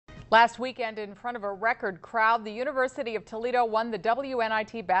Last weekend, in front of a record crowd, the University of Toledo won the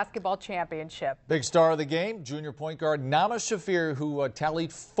WNIT basketball championship. Big star of the game, junior point guard Naama Shafir, who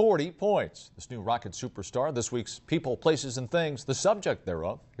tallied 40 points. This new Rocket superstar, this week's People, Places, and Things, the subject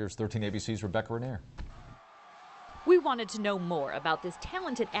thereof. Here's 13 ABC's Rebecca Rainier. We wanted to know more about this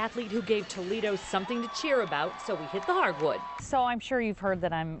talented athlete who gave Toledo something to cheer about, so we hit the hardwood. So I'm sure you've heard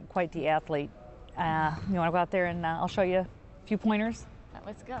that I'm quite the athlete. You want to go out there and I'll show you a few pointers?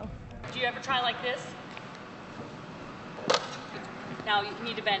 Let's go. Do you ever try like this? Now you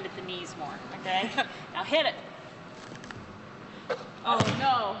need to bend at the knees more, okay? Now hit it. Oh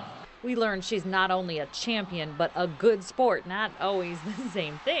no. We learned she's not only a champion, but a good sport, not always the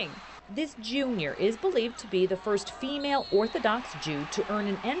same thing. This junior is believed to be the first female Orthodox Jew to earn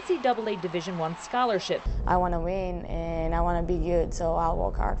an NCAA Division I scholarship. I want to win and I want to be good, so I'll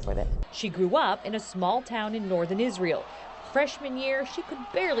work hard for that. She grew up in a small town in northern Israel. Freshman year, she could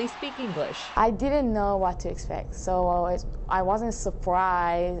barely speak English. I didn't know what to expect, so I wasn't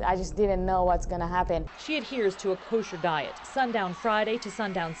surprised. I just didn't know what's going to happen. She adheres to a kosher diet. Sundown Friday to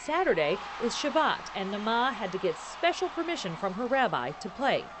sundown Saturday is Shabbat, and Naama had to get special permission from her rabbi to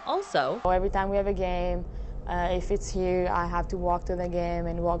play. Also, every time we have a game, if it's here, I have to walk to the game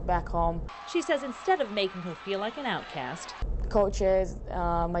and walk back home. She says instead of making her feel like an outcast, coaches,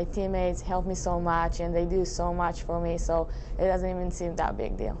 my teammates help me so much and they do so much for me, so it doesn't even seem that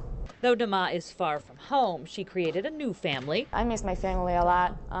big deal. Though Naama is far from home, she created a new family. I miss my family a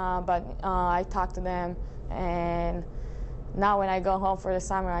lot, but I talk to them, and now when I go home for the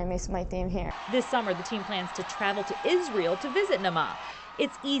summer, I miss my team here. This summer, the team plans to travel to Israel to visit Naama.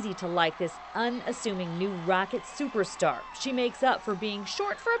 It's easy to like this unassuming new Rocket superstar. She makes up for being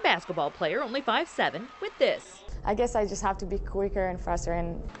short for a basketball player, only 5'7", with this. I guess I just have to be quicker and faster,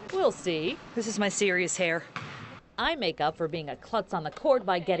 and we'll see. This is my serious hair. I make up for being a klutz on the court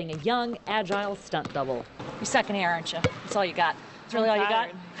by getting a young, agile stunt double. You're second hair, aren't you? That's all you got. That's really all you got?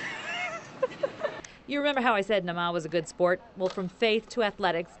 You remember how I said Naama was a good sport? Well, from faith to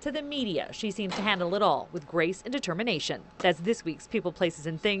athletics to the media, she seems to handle it all with grace and determination. That's this week's People, Places,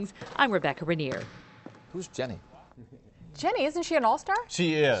 and Things. I'm Rebecca Rainier. Who's Jenny? Jenny, isn't she an all-star?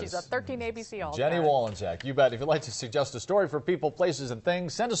 She is. She's a 13 ABC all-star. Jenny Wallenczak. You bet. If you'd like to suggest a story for People, Places, and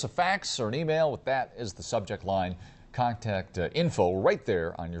Things, send us a fax or an email with that as the subject line. Contact info right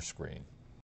there on your screen.